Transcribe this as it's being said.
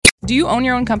Do you own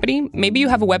your own company? Maybe you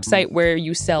have a website where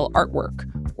you sell artwork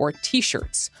or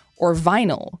t-shirts or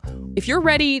vinyl. If you're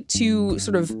ready to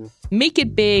sort of make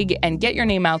it big and get your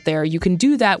name out there, you can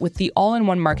do that with the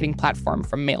all-in-one marketing platform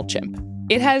from MailChimp.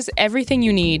 It has everything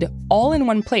you need all in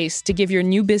one place to give your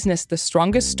new business the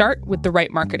strongest start with the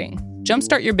right marketing.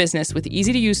 Jumpstart your business with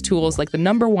easy-to-use tools like the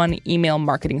 #1 email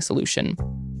marketing solution,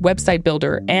 website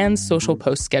builder, and social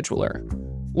post scheduler.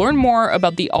 Learn more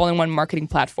about the all-in-one marketing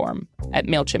platform at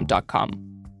MailChimp.com.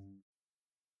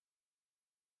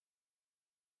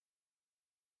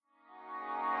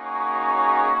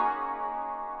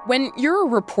 When you're a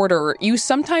reporter, you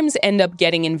sometimes end up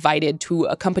getting invited to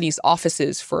a company's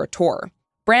offices for a tour.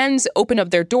 Brands open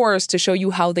up their doors to show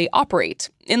you how they operate,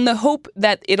 in the hope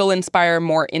that it'll inspire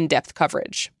more in-depth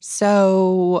coverage.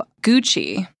 So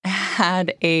Gucci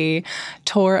had a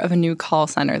tour of a new call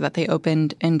center that they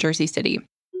opened in Jersey City.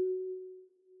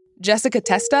 Jessica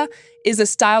Testa is a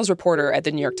styles reporter at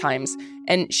the New York Times,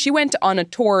 and she went on a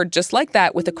tour just like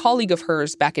that with a colleague of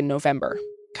hers back in November.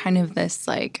 Kind of this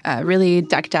really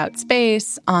decked out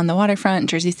space on the waterfront in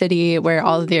Jersey City where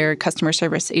all of their customer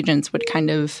service agents would kind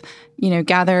of,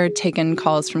 gather, take in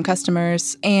calls from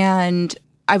customers. And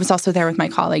I was also there with my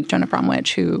colleague, Jonah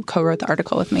Bromwich, who co-wrote the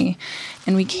article with me.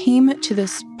 And we came to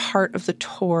this part of the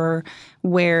tour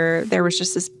where there was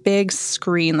just this big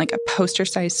screen, like a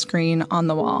poster-sized screen on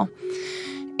the wall.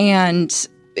 And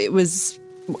it was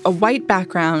a white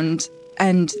background,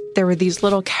 and there were these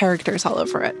little characters all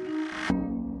over it.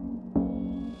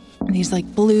 These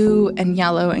blue and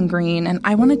yellow and green. And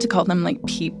I wanted to call them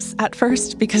peeps at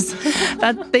first because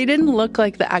they didn't look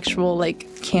like the actual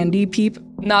candy peep.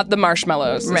 Not the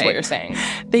marshmallows, is what you're saying.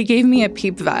 They gave me a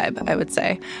peep vibe, I would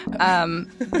say.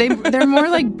 They're more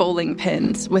like bowling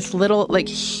pins with little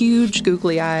huge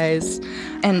googly eyes.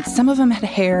 And some of them had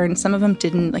hair and some of them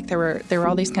didn't. There were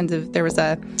all these kinds of, there was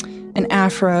an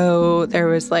afro, there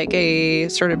was a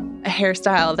sort of a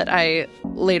hairstyle that I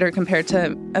later compared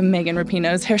to a Megan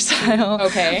Rapinoe's hairstyle.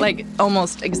 Okay.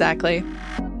 Almost exactly.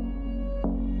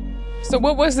 So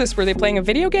what was this? Were they playing a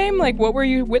video game? What were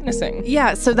you witnessing?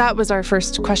 Yeah, so that was our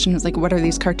first question, was what are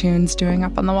these cartoons doing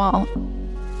up on the wall?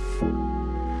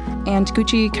 And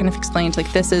Gucci kind of explained,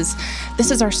 this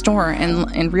is our store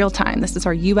in real time. This is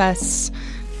our U.S.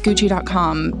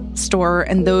 Gucci.com store,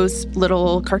 and those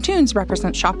little cartoons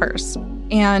represent shoppers.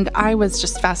 And I was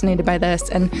just fascinated by this,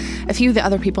 and a few of the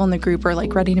other people in the group were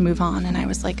ready to move on, and I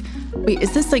was like, wait,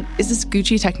 is this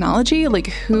Gucci technology?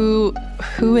 Who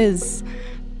is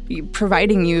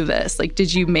providing you this?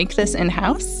 Did you make this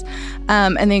in-house?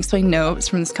 And they explained, no, it's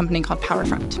from this company called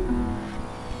PowerFront.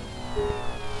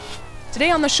 Today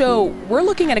on the show, we're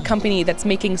looking at a company that's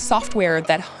making software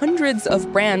that hundreds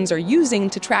of brands are using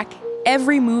to track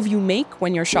every move you make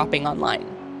when you're shopping online.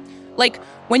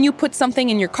 When you put something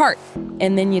in your cart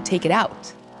and then you take it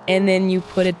out and then you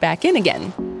put it back in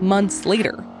again months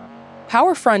later.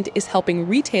 PowerFront is helping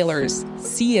retailers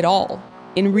see it all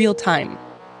in real time.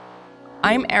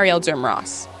 I'm Ariel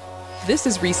Durm-Ross. This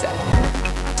is Reset.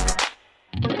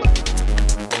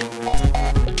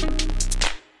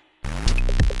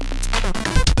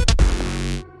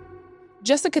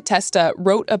 Jessica Testa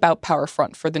wrote about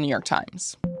PowerFront for the New York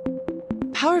Times.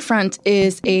 PowerFront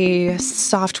is a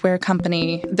software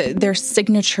company. Their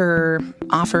signature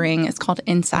offering is called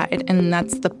Inside, and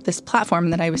that's this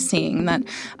platform that I was seeing that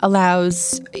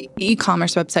allows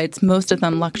e-commerce websites, most of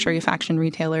them luxury fashion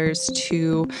retailers,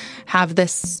 to have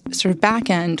this sort of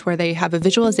back end where they have a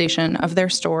visualization of their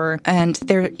store, and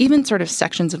there are even sort of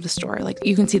sections of the store.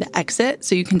 You can see the exit,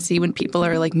 so you can see when people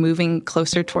are moving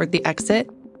closer toward the exit.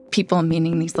 People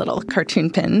meaning these little cartoon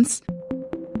pins.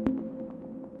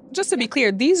 Just to be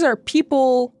clear, these are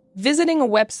people visiting a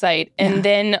website, and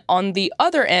then on the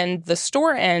other end, the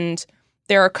store end,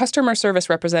 there are customer service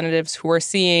representatives who are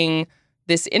seeing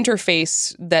this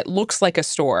interface that looks like a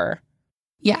store.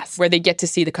 Yes. Where they get to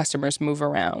see the customers move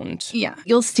around. Yeah.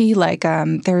 You'll see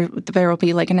there will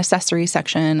be an accessory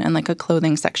section and a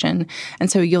clothing section. And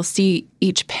so you'll see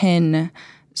each pin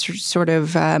sort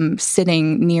of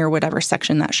sitting near whatever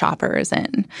section that shopper is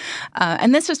in.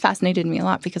 And this just fascinated me a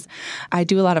lot because I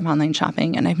do a lot of online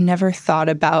shopping, and I've never thought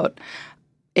about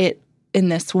it in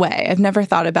this way. I've never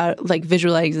thought about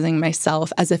visualizing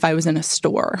myself as if I was in a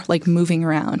store, moving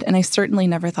around. And I certainly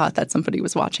never thought that somebody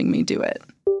was watching me do it.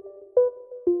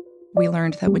 We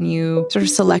learned that when you sort of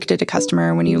selected a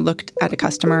customer, when you looked at a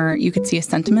customer, you could see a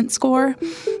sentiment score.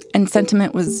 And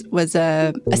sentiment was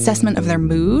a assessment of their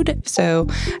mood. So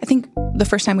I think the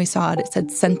first time we saw it, it said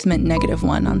sentiment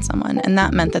 -1 on someone. And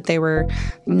that meant that they were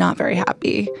not very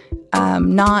happy,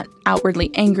 not outwardly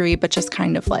angry, but just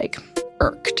kind of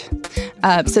irked.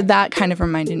 So that kind of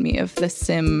reminded me of the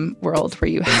sim world where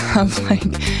you have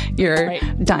like your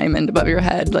diamond above your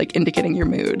head, like indicating your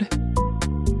mood.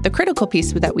 The critical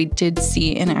piece that we did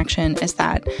see in action is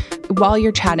that while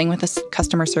you're chatting with a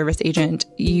customer service agent,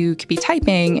 you could be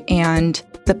typing and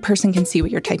the person can see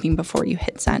what you're typing before you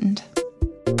hit send.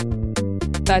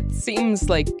 That seems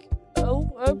like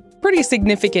a pretty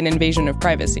significant invasion of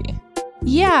privacy.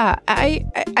 Yeah, I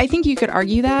think you could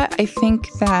argue that. I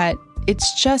think that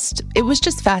it was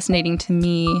just fascinating to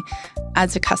me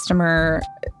as a customer.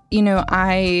 You know,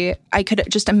 I could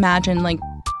just imagine like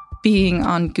being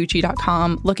on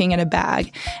Gucci.com, looking at a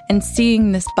bag and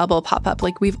seeing this bubble pop up.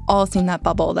 Like we've all seen that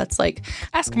bubble that's like,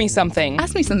 ask me something.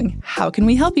 How can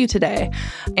we help you today?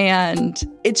 And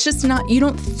it's just not, you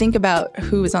don't think about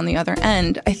who is on the other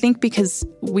end. I think because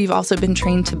we've also been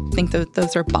trained to think that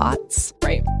those are bots.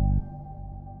 Right.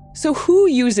 So who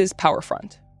uses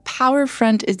PowerFront?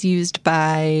 PowerFront is used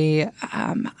by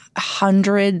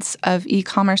hundreds of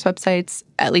e-commerce websites.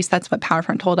 At least that's what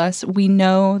PowerFront told us. We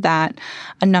know that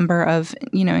a number of,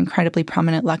 incredibly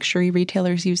prominent luxury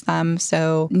retailers use them.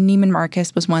 So Neiman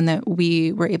Marcus was one that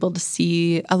we were able to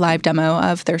see a live demo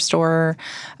of their store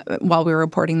while we were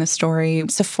reporting the story.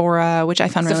 Sephora, which I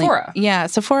found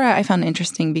Sephora I found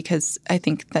interesting because I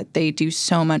think that they do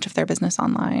so much of their business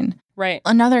online. Right.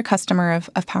 Another customer of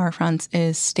PowerFront's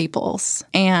is Staples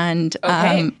and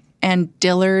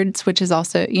Dillard's, which is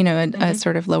also, a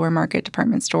sort of lower market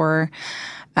department store,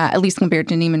 at least compared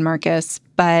to Neiman Marcus.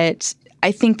 But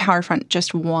I think PowerFront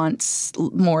just wants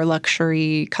more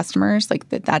luxury customers, like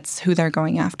that's who they're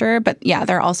going after. But yeah,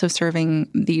 they're also serving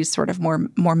these sort of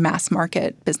more mass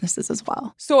market businesses as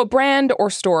well. So a brand or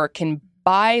store can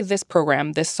buy this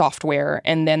program, this software,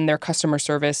 and then their customer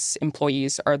service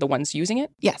employees are the ones using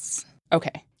it? Yes.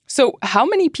 Okay. So how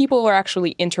many people are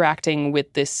actually interacting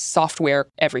with this software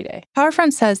every day?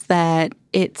 PowerFront says that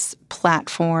its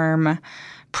platform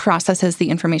processes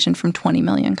the information from 20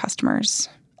 million customers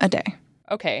a day.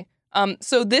 Okay.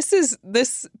 So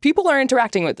this people are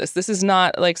interacting with this. This is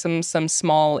not like some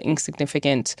small,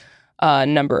 insignificant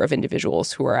number of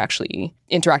individuals who are actually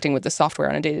interacting with the software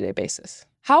on a day-to-day basis.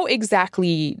 How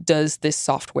exactly does this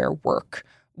software work?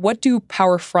 What do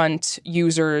PowerFront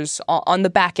users on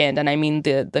the back end, and I mean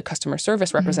the customer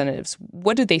service representatives,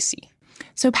 what do they see?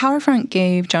 So PowerFront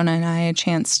gave Jonah and I a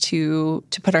chance to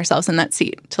put ourselves in that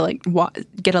seat, to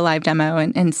get a live demo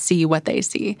and see what they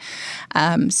see.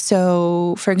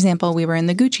 So, for example, we were in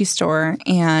the Gucci store,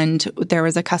 and there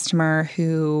was a customer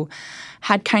who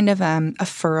had kind of a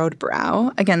furrowed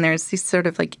brow. Again, there's these sort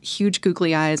of like huge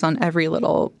googly eyes on every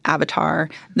little avatar.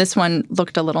 This one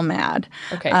looked a little mad.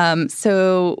 Okay.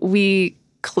 So we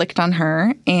clicked on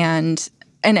her, and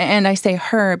I say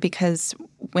her because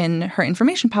when her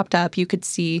information popped up, you could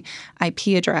see IP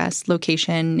address,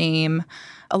 location, name,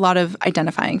 a lot of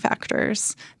identifying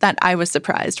factors that I was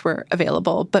surprised were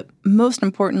available. But most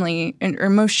importantly, or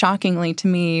most shockingly to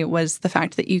me, was the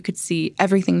fact that you could see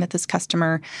everything that this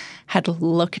customer had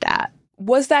looked at.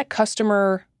 Was that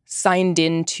customer signed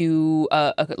into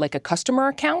a customer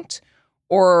account,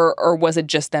 or was it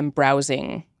just them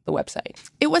browsing the website?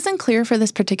 It wasn't clear for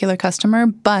this particular customer,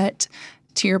 but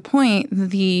to your point,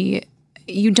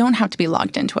 you don't have to be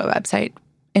logged into a website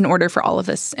in order for all of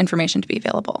this information to be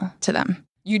available to them.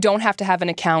 You don't have to have an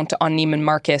account on Neiman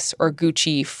Marcus or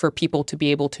Gucci for people to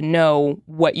be able to know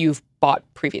what you've bought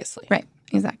previously. Right,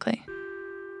 exactly.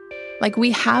 Like,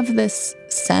 we have this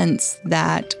sense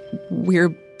that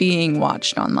we're being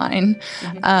watched online.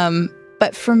 Mm-hmm.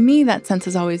 But for me, that sense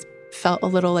has always felt a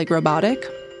little like robotic.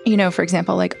 For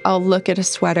example, like I'll look at a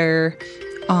sweater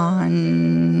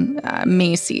on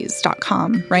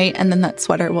Macy's.com, right? And then that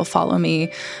sweater will follow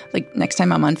me. Like next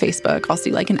time I'm on Facebook, I'll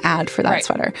see like an ad for that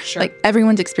sweater. Sure. Like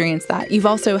everyone's experienced that. You've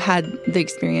also had the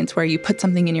experience where you put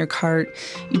something in your cart,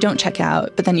 you don't check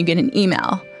out, but then you get an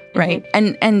email, right?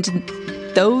 Mm-hmm. And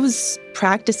those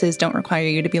practices don't require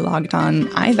you to be logged on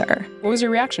either. What was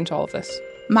your reaction to all of this?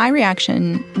 My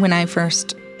reaction when I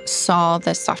first saw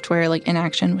the software like in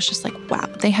action was just like, wow,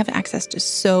 they have access to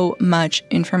so much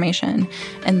information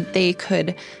and they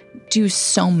could do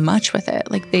so much with it.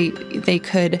 Like they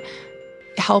could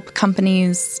help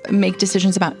companies make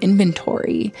decisions about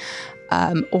inventory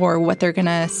or what they're going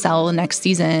to sell next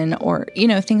season or,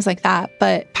 things like that.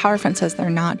 But PowerFront says they're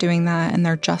not doing that and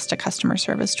they're just a customer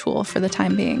service tool for the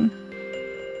time being.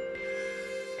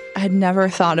 I had never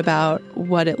thought about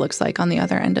what it looks like on the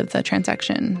other end of the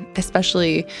transaction,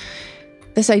 especially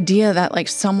this idea that like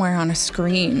somewhere on a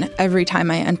screen, every time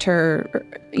I enter,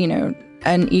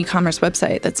 an e-commerce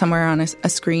website, that somewhere on a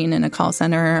screen in a call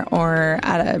center or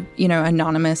at a,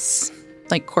 anonymous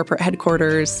like corporate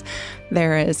headquarters,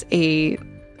 there is a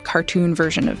cartoon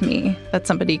version of me that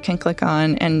somebody can click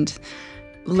on and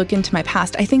look into my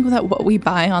past. I think that what we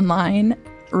buy online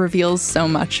reveals so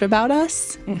much about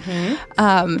us.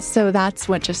 So that's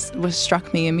what just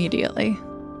struck me immediately.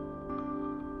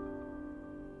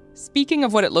 Speaking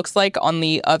of what it looks like on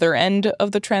the other end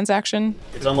of the transaction,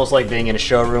 it's almost like being in a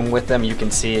showroom with them. You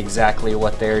can see exactly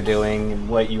what they're doing and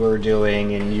what you're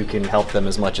doing, and you can help them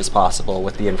as much as possible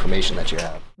with the information that you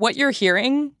have. What you're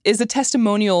hearing is a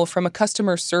testimonial from a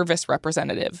customer service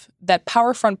representative that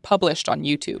PowerFront published on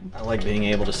YouTube. I like being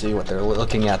able to see what they're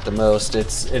looking at the most.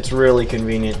 It's really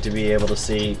convenient to be able to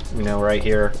see, right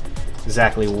here,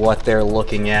 exactly what they're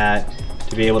looking at,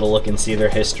 to be able to look and see their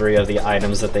history of the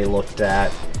items that they looked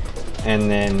at,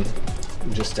 and then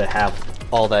just to have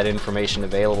all that information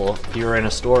available. If you were in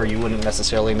a store, you wouldn't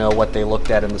necessarily know what they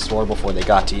looked at in the store before they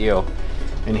got to you.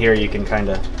 And here you can kind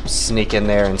of sneak in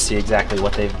there and see exactly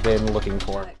what they've been looking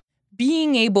for.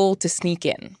 Being able to sneak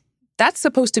in, that's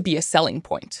supposed to be a selling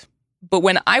point. But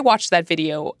when I watched that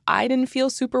video, I didn't feel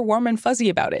super warm and fuzzy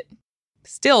about it.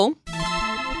 Still,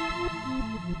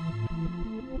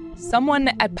 someone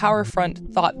at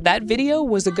PowerFront thought that video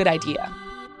was a good idea.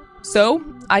 So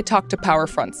I talked to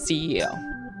PowerFront's CEO.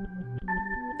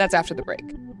 That's after the break.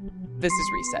 This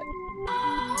is Reset.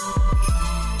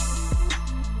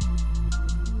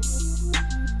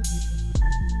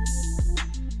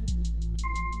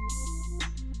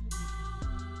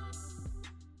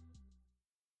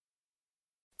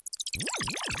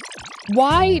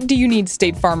 Why do you need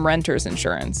State Farm Renters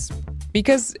Insurance?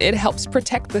 Because it helps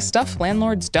protect the stuff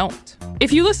landlords don't.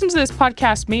 If you listen to this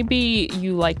podcast, maybe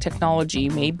you like technology,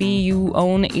 maybe you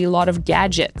own a lot of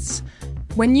gadgets.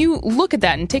 When you look at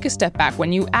that and take a step back,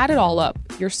 when you add it all up,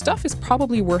 your stuff is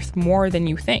probably worth more than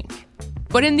you think.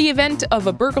 But in the event of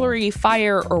a burglary,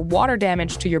 fire, or water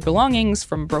damage to your belongings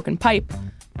from a broken pipe,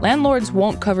 landlords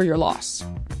won't cover your loss.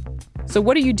 So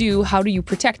what do? How do you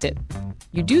protect it?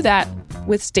 You do that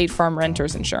with State Farm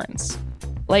Renters Insurance.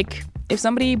 Like if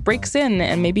somebody breaks in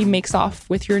and maybe makes off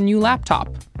with your new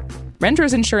laptop,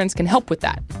 Renters Insurance can help with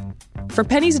that. For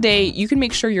pennies a day, you can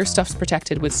make sure your stuff's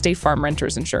protected with State Farm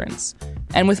Renters Insurance.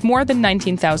 And with more than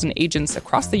 19,000 agents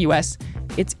across the U.S.,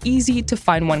 it's easy to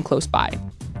find one close by.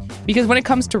 Because when it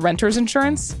comes to renters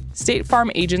insurance, State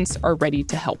Farm agents are ready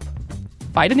to help.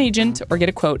 Find an agent or get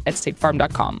a quote at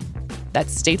statefarm.com.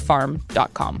 That's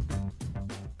statefarm.com.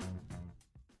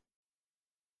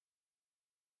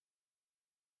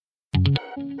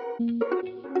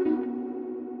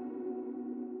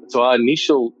 So our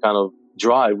initial kind of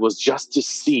drive was just to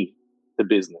see the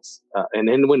business. And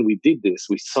then when we did this,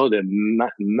 we saw the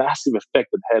massive effect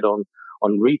it had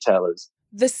on retailers.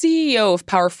 The CEO of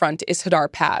PowerFront is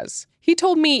Hadar Paz. He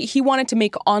told me he wanted to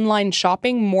make online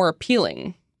shopping more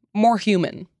appealing, more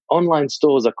human. Online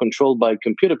stores are controlled by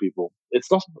computer people.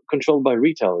 It's not controlled by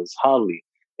retailers, hardly.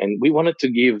 And we wanted to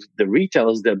give the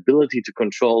retailers the ability to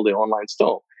control their online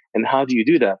store. And how do you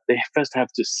do that? They first have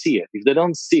to see it. If they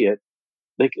don't see it,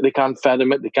 they can't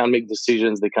fathom it, they can't make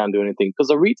decisions, they can't do anything. Because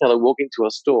a retailer walking to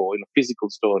a store, in a physical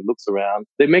store, and looks around,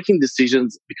 they're making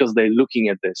decisions because they're looking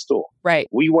at their store. Right.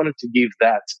 We wanted to give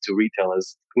that to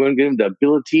retailers. We want to give them the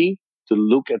ability to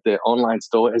look at their online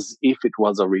store as if it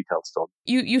was a retail store.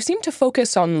 You seem to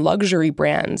focus on luxury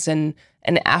brands and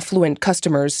affluent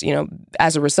customers,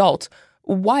 as a result.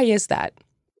 Why is that?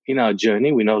 In our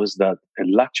journey, we noticed that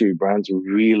luxury brands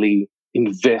really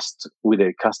invest with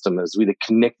their customers, with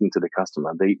connecting to the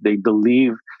customer. They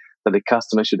believe that the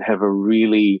customer should have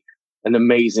an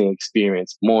amazing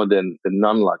experience more than the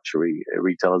non-luxury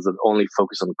retailers that only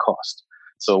focus on cost.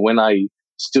 So when I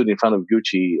stood in front of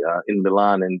Gucci in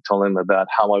Milan and told them about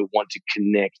how I want to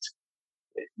connect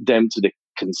them to the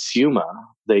consumer,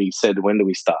 they said, when do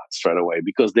we start? Straight away,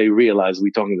 because they realize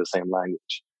we're talking the same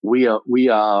language. We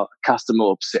are customer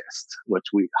obsessed,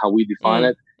 how we define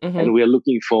it. Mm-hmm. And we are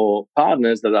looking for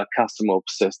partners that are customer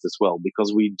obsessed as well,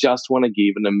 because we just want to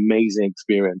give an amazing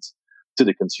experience to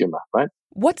the consumer, right?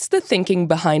 What's the thinking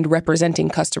behind representing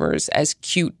customers as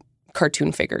cute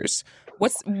cartoon figures?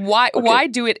 Why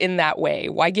do it in that way?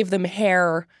 Why give them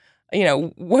hair?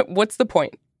 What's the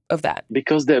point of that?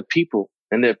 Because they're people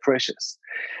and they're precious.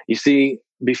 You see,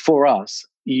 before us,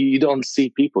 you don't see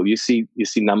people. You see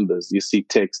numbers, you see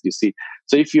text,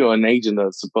 So if you're an agent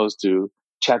that's supposed to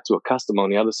chat to a customer on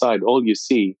the other side, all you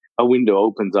see, a window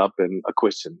opens up and a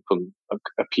question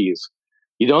appears.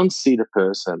 You don't see the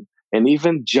person. And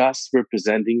even just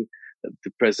representing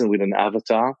the person with an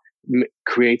avatar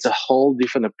creates a whole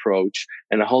different approach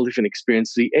and a whole different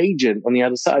experience to the agent on the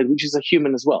other side, which is a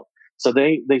human as well. So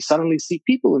they suddenly see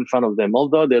people in front of them,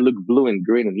 although they look blue and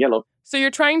green and yellow. So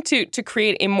you're trying to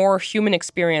create a more human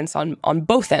experience on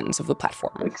both ends of the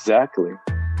platform. Exactly.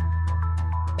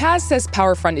 Paz says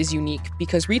PowerFront is unique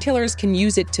because retailers can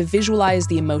use it to visualize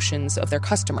the emotions of their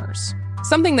customers,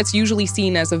 something that's usually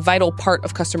seen as a vital part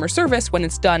of customer service when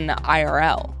it's done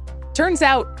IRL. Turns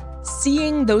out,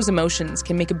 seeing those emotions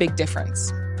can make a big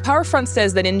difference. PowerFront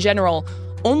says that in general,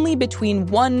 only between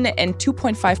 1 and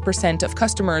 2.5% of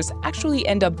customers actually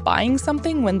end up buying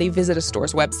something when they visit a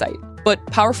store's website. But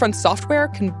PowerFront software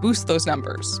can boost those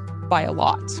numbers by a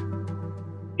lot.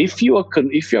 If you are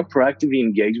proactively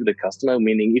engaged with the customer,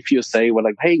 meaning if you say, well,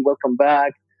 like, hey, welcome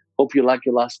back, hope you like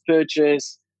your last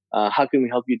purchase, how can we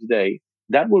help you today?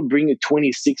 That will bring a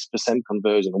 26%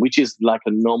 conversion, which is like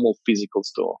a normal physical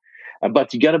store.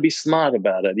 But you got to be smart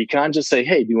about it. You can't just say,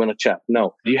 hey, do you want to chat?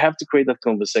 No, you have to create that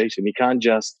conversation. You can't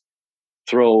just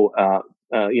throw,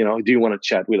 do you want to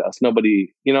chat with us?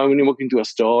 Nobody, when you walk into a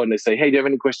store and they say, hey, do you have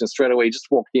any questions? Straight away, just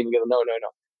walk in and go, no.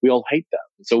 We all hate that.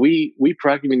 So we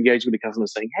proactively engage with the customer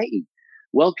saying, hey,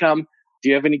 welcome. Do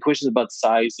you have any questions about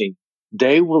sizing?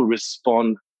 They will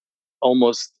respond,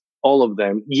 almost all of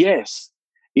them, yes.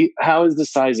 How is the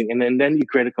sizing? And then you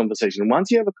create a conversation. Once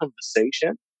you have a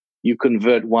conversation, you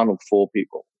convert 1 of 4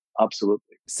 people.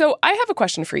 Absolutely. So I have a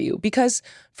question for you, because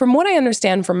from what I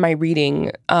understand from my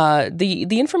reading, the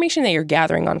information that you're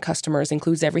gathering on customers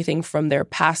includes everything from their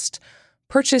past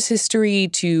purchase history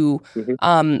to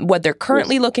what they're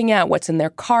currently looking at, what's in their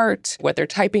cart, what they're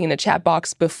typing in a chat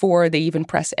box before they even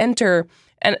press enter.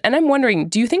 And I'm wondering,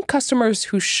 do you think customers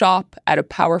who shop at a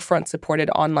PowerFront supported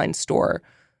online store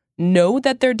know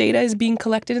that their data is being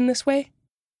collected in this way?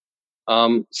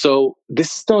 So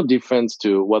this is no difference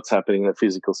to what's happening in a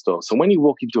physical store. So when you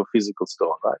walk into a physical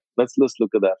store, right? Let's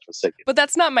look at that for a second. But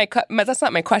that's not my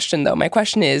question, though. My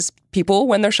question is, people,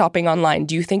 when they're shopping online,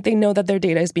 do you think they know that their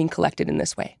data is being collected in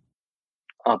this way?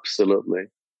 Absolutely.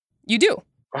 You do?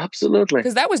 Absolutely.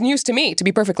 Because that was news to me, to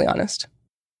be perfectly honest.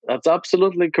 That's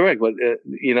absolutely correct. But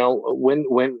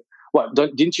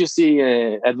didn't you see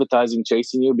advertising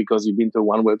chasing you because you've been to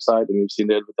one website and you've seen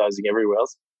the advertising everywhere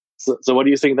else? So what do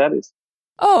you think that is?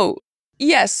 Oh,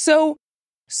 yes. So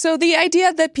the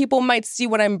idea that people might see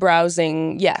what I'm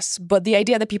browsing, yes. But the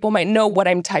idea that people might know what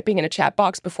I'm typing in a chat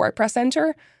box before I press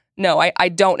enter, no, I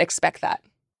don't expect that.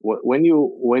 When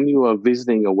you are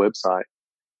visiting a website,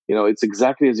 it's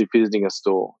exactly as if visiting a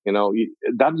store.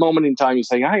 That moment in time, you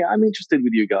say, "Hi, I'm interested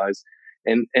with you guys,"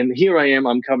 and here I am.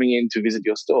 I'm coming in to visit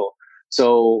your store.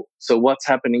 So what's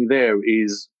happening there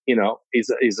is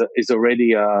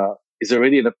already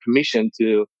a permission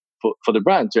for the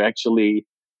brand to actually,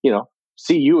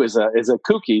 see you as a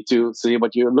cookie to see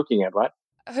what you're looking at, right?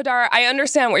 Hadar, I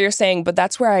understand what you're saying, but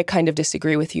that's where I kind of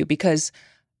disagree with you, because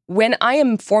when I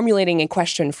am formulating a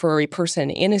question for a person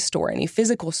in a store, in a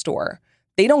physical store,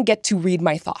 they don't get to read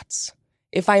my thoughts.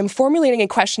 If I am formulating a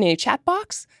question in a chat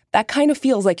box, that kind of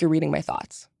feels like you're reading my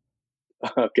thoughts.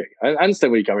 Okay, I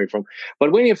understand where you're coming from.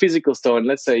 But when you're a physical store, and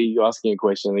let's say you're asking a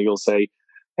question and you'll say,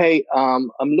 hey, I'm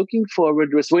looking for a red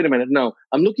dress. Wait a minute. No,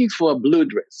 I'm looking for a blue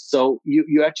dress. So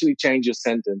you actually change your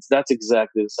sentence. That's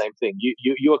exactly the same thing.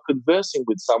 You are conversing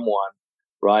with someone,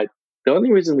 right? The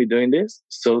only reason we're doing this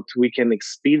so we can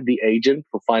speed the agent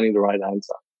for finding the right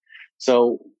answer.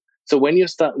 So when you're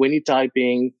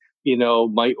typing,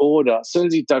 my order, as soon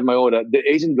as you type my order, the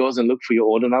agent goes and looks for your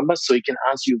order number so he can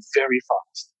answer you very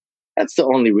fast. That's the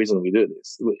only reason we do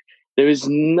this. There is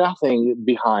nothing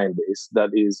behind this that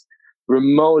is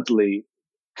remotely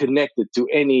connected to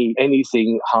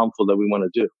anything harmful that we want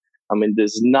to do. I mean,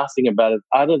 there's nothing about it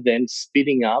other than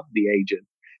speeding up the agent,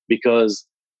 because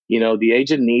the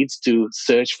agent needs to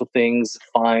search for things,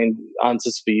 find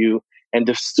answers for you, and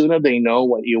the sooner they know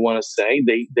what you want to say,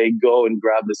 they go and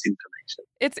grab this information.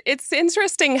 It's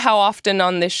interesting how often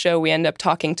on this show we end up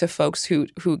talking to folks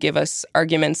who give us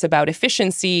arguments about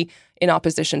efficiency in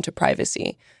opposition to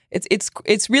privacy.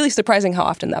 It's really surprising how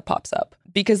often that pops up,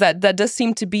 because that does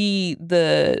seem to be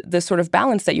the sort of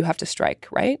balance that you have to strike,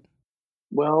 right?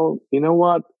 Well, you know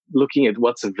what? Looking at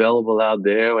what's available out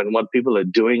there and what people are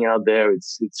doing out there,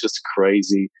 it's just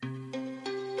crazy.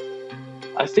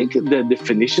 I think the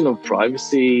definition of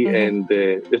privacy and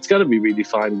it's got to be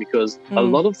redefined, because a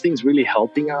lot of things really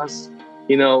helping us.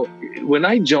 When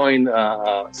I join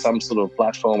some sort of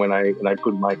platform and I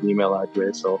put my email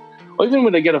address, or even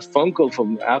when I get a phone call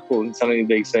from Apple and suddenly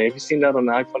they say, "Have you seen that on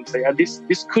the iPhone?" Say,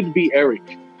 "This could be Eric."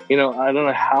 I don't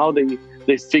know how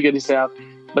they figure this out,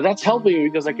 but that's helping me,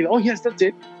 because I can, oh yes, that's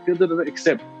it.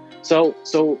 Accept. So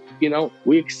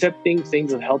we're accepting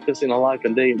things that help us in our life,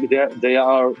 and they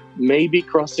are maybe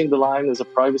crossing the line as a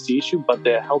privacy issue, but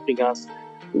they're helping us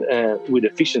with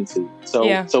efficiency.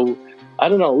 So I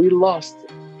don't know. We lost,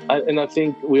 and I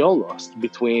think we all lost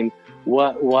between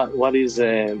what is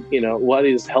what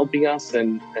is helping us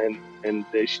and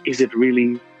is it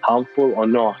really harmful or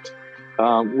not?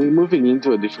 We're moving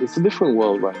into it's a different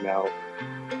world right now.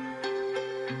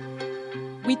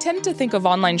 We tend to think of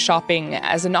online shopping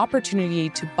as an opportunity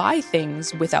to buy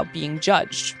things without being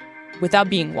judged, without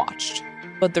being watched.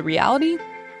 But the reality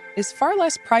is far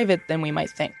less private than we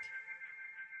might think.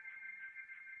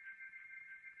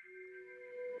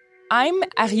 I'm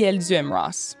Arielle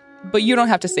Duhaime-Ross, but you don't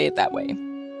have to say it that way.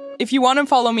 If you want to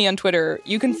follow me on Twitter,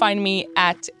 you can find me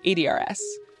at ADRS.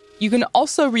 You can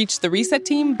also reach the Reset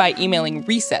team by emailing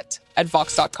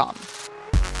reset@vox.com.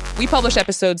 We publish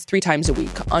episodes 3 times a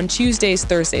week, on Tuesdays,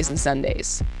 Thursdays, and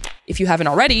Sundays. If you haven't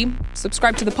already,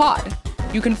 subscribe to the pod.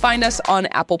 You can find us on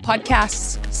Apple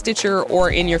Podcasts, Stitcher,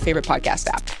 or in your favorite podcast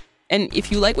app. And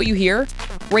if you like what you hear,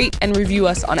 rate and review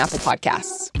us on Apple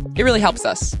Podcasts. It really helps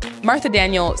us. Martha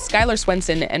Daniel, Skylar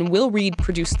Swenson, and Will Reed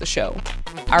produce the show.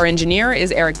 Our engineer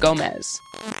is Eric Gomez.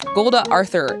 Golda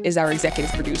Arthur is our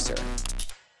executive producer.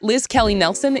 Liz Kelly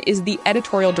Nelson is the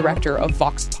editorial director of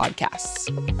Vox Podcasts.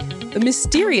 The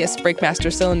mysterious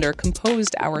Breakmaster Cylinder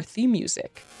composed our theme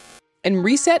music. And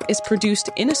Reset is produced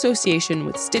in association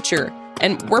with Stitcher,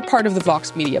 and we're part of the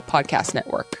Vox Media Podcast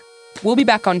Network. We'll be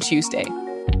back on Tuesday.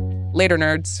 Later,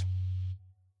 nerds.